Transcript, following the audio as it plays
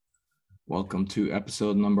Welcome to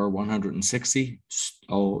episode number 160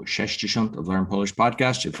 of Learn Polish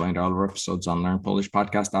Podcast. You'll find all our episodes on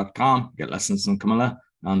learnpolishpodcast.com. Get lessons in Camilla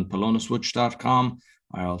on polonaswitch.com.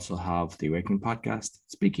 I also have the Awakening Podcast,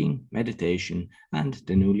 Speaking, Meditation, and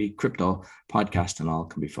the newly Crypto Podcast, and all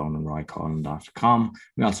can be found on roycollin.com.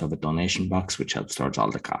 We also have a donation box, which helps towards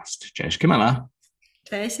all the cost. Cześć Camilla.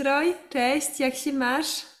 Cześć Roy, cześć, jak się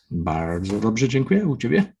masz? Bardzo dobrze, dziękuję. U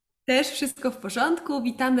ciebie? Też wszystko w porządku.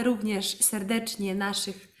 Witamy również serdecznie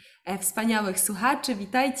naszych wspaniałych słuchaczy.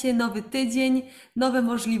 Witajcie, nowy tydzień, nowe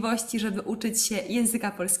możliwości, żeby uczyć się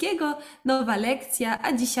języka polskiego, nowa lekcja,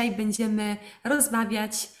 a dzisiaj będziemy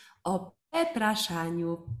rozmawiać o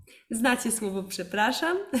przepraszaniu. Znacie słowo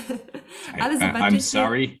przepraszam? Ale zobaczycie, I'm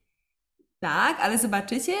sorry. Tak, ale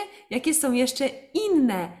zobaczycie, jakie są jeszcze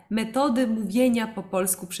inne metody mówienia po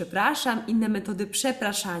polsku przepraszam, inne metody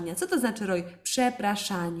przepraszania. Co to znaczy, Roy?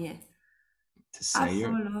 Przepraszanie. To say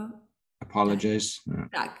apologize.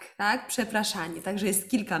 Tak, przepraszanie. Także jest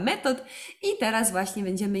kilka metod i teraz właśnie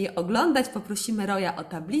będziemy je oglądać. Poprosimy Roya o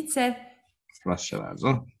tablicę. Proszę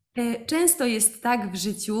bardzo. Często jest tak w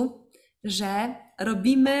życiu, że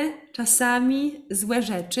robimy czasami złe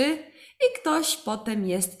rzeczy i ktoś potem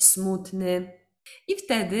jest smutny. I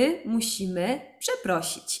wtedy musimy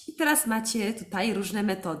przeprosić. I teraz macie tutaj różne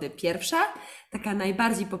metody. Pierwsza, taka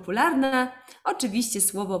najbardziej popularna, oczywiście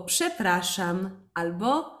słowo przepraszam,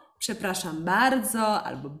 albo przepraszam bardzo,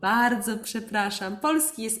 albo bardzo przepraszam.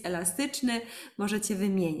 Polski jest elastyczny, możecie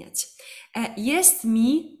wymieniać. Jest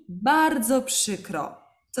mi bardzo przykro.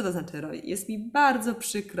 Co to znaczy, Roy? Jest mi bardzo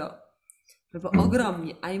przykro. Albo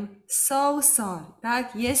ogromnie. I'm so sorry.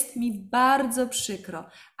 Tak? Jest mi bardzo przykro.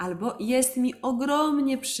 Albo jest mi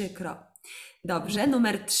ogromnie przykro. Dobrze.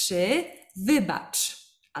 Numer 3. Wybacz.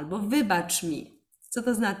 Albo wybacz mi. Co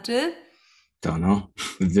to znaczy? To no.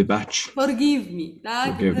 Wybacz. Forgive me. Tak?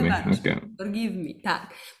 Forgive wybacz. me. Okay. Forgive me.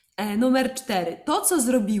 Tak. Numer 4. To, co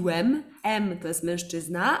zrobiłem, M to jest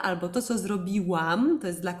mężczyzna, albo to, co zrobiłam, to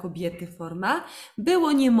jest dla kobiety forma,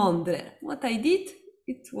 było niemądre. What I did?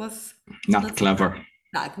 It was not clever.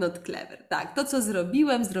 Tak, not clever. Tak, to co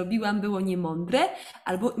zrobiłam było niemądre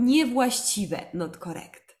albo niewłaściwe, not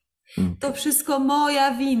correct. To wszystko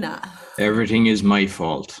moja wina. Everything is my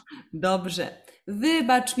fault. Dobrze.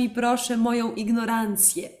 Wybacz mi proszę moją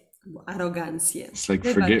ignorancję albo arogancję. It's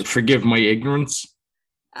like forgive my ignorance.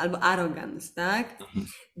 Albo arrogance, tak?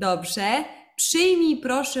 Dobrze. Przyjmij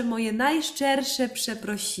proszę moje najszczersze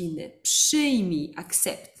przeprosiny. Przyjmij,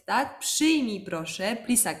 accept. Tak? Przyjmij proszę,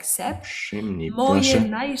 please accept, moje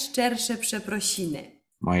najszczersze przeprosiny.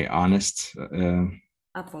 My honest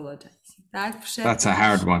apologize. Tak? That's a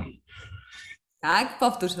hard one. Tak,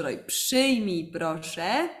 powtórz Roy. Przyjmij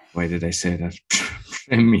proszę. Why did I say that?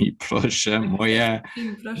 Przyjmij proszę moje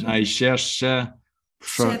najszczersze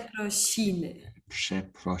przeprosiny.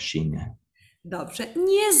 Dobrze.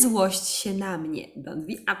 Nie złość się na mnie. Don't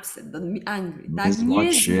be upset, don't be angry. Tak? Nie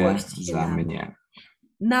złość się za mnie.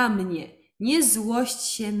 Na mnie. Nie złość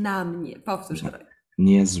się na mnie. Powtórz, Roy.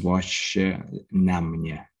 Nie złość się na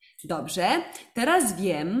mnie. Dobrze. Teraz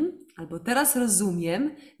wiem, albo teraz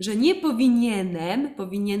rozumiem, że nie powinienem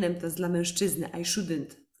to jest dla mężczyzny, I shouldn't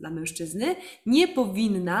dla mężczyzny, nie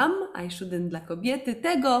powinnam, I shouldn't dla kobiety,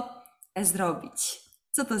 tego zrobić.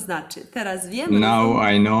 Co to znaczy? Teraz wiem.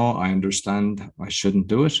 Now I know, I understand, I shouldn't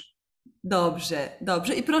do it. Dobrze.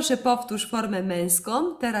 I proszę powtórz formę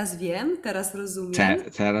męską. Teraz wiem, teraz rozumiem.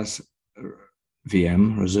 Teraz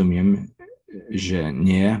wiem, rozumiem, że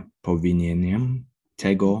nie powinienem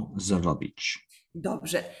tego zrobić.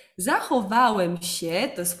 Dobrze. Zachowałem się,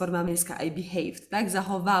 to jest forma męska, I behaved, tak?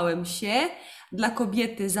 Zachowałem się. Dla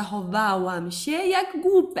kobiety zachowałam się jak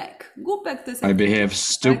głupek. Głupek to jest... I behave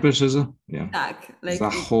stupid, is it? Yeah. Tak.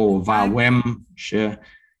 Zachowałem się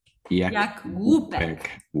jak głupek.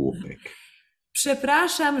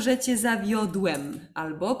 Przepraszam, że cię zawiodłem.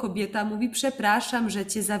 Albo kobieta mówi, przepraszam, że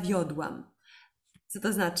cię zawiodłam. Co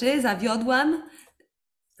to znaczy? Zawiodłam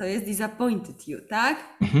to jest disappointed you,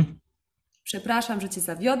 tak? Przepraszam, że cię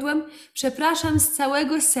zawiodłem. Przepraszam z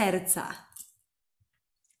całego serca.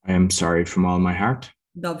 I am sorry from all my heart.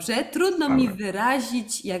 Dobrze. Trudno mi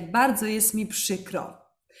wyrazić, jak bardzo jest mi przykro.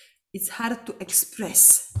 It's hard to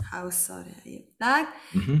express how sorry I am, tak?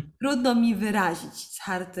 Trudno mi wyrazić. It's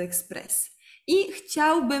hard to express. I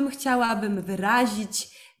chciałabym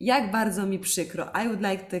wyrazić, jak bardzo mi przykro. I would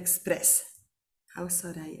like to express how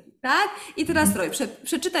sorry I am, tak? I teraz Roy,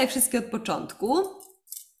 przeczytaj wszystkie od początku.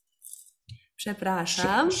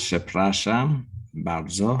 Przepraszam. Przepraszam.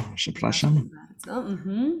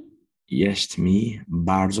 Jest mi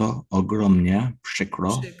bardzo ogromnie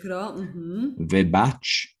przykro.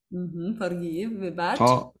 Wybacz Forgive, wybacz.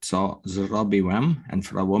 To, co zrobiłem, and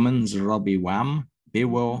for a woman, zrobiłam,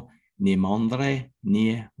 było niemądre,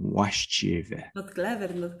 niewłaściwe. Not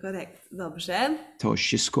clever, not correct. Dobrze. To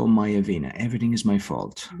wszystko moja wina. Everything is my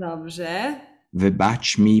fault. Dobrze.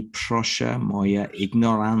 Wybacz mi, proszę, moje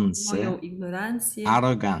ignorancję, Moją ignorancję.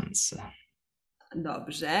 arogancję.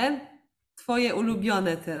 Dobrze. Twoje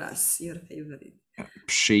ulubione teraz. Your favorite.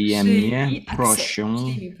 Przyjemnie proszę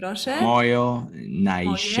Przyjmij, proszę. moje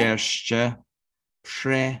najszczersze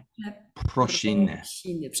przeprosiny.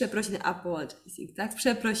 Przeprosiny, apologizing, tak?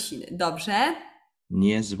 Przeprosiny. Dobrze.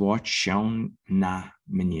 Nie złość się na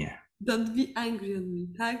mnie. Don't be angry on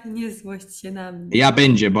me, tak? Nie złość się na mnie. Ja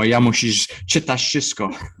będzie, bo ja musisz czytać wszystko.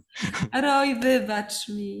 Roy, wybacz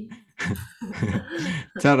mi.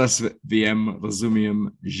 Teraz wiem,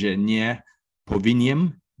 rozumiem, że nie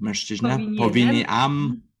mężczyzna,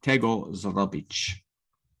 powinienem tego zrobić.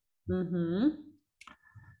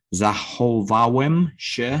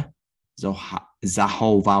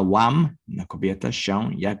 Zachowałam na kobietę się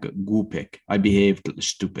jak głupek. I behaved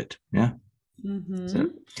stupid. Yeah? So,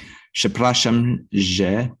 przepraszam,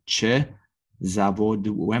 że cię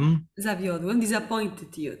zawiodłem.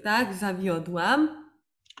 Disappointed you, tak? Zawiodłam.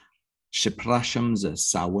 Przepraszam ze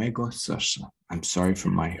całego serca. I'm sorry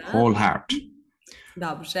from my whole heart.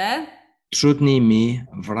 Dobrze. Trudniej mi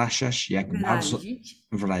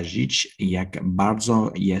wyrazić, jak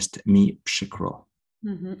bardzo jest mi przykro.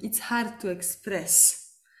 It's hard to express.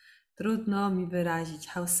 Trudno mi wyrazić.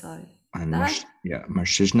 How sorry.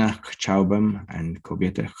 Mężczyzna chciałbym, a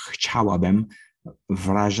kobieta chciałabym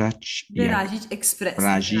wyrazić,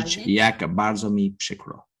 jak bardzo mi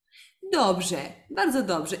przykro. Dobrze, bardzo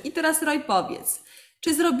dobrze. I teraz Roy, powiedz,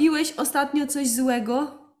 czy zrobiłeś ostatnio coś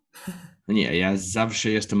złego? Nie, ja zawsze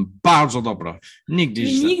jestem bardzo dobra.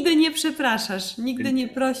 Nigdy nie przepraszasz, nigdy nie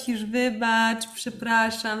prosisz, wybacz,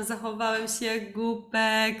 przepraszam, zachowałem się jak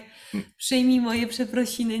głupek, przyjmij moje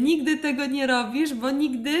przeprosiny. Nigdy tego nie robisz, bo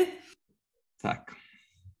nigdy... Tak.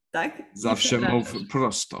 Tak? Zawsze mów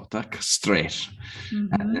prosto, tak? Straight.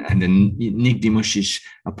 And then nigdy musisz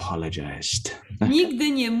apologize. Tak?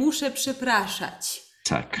 Nigdy nie muszę przepraszać.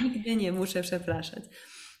 Tak. Nigdy nie muszę przepraszać.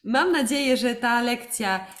 Mam nadzieję, że ta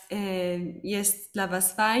lekcja jest dla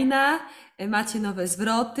Was fajna. Macie nowe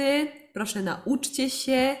zwroty. Proszę, nauczcie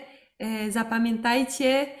się,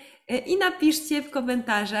 zapamiętajcie i napiszcie w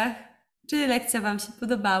komentarzach, czy lekcja Wam się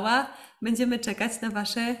podobała. Będziemy czekać na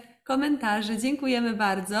Wasze komentarze. Dziękujemy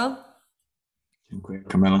bardzo. Dziękuję,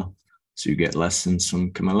 Camilla. So you get lessons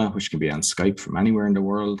from Camilla, which can be on Skype from anywhere in the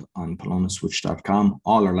world on polonaswitch.com,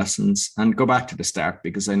 all our lessons, and go back to the start,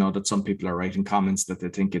 because I know that some people are writing comments that they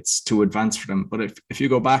think it's too advanced for them. But if you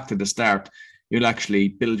go back to the start, you'll actually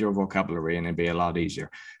build your vocabulary and it'll be a lot easier.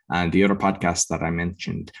 And the other podcasts that I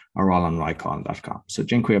mentioned are all on rycall.com. So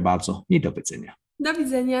dziękuję bardzo i do widzenia. Do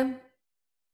widzenia.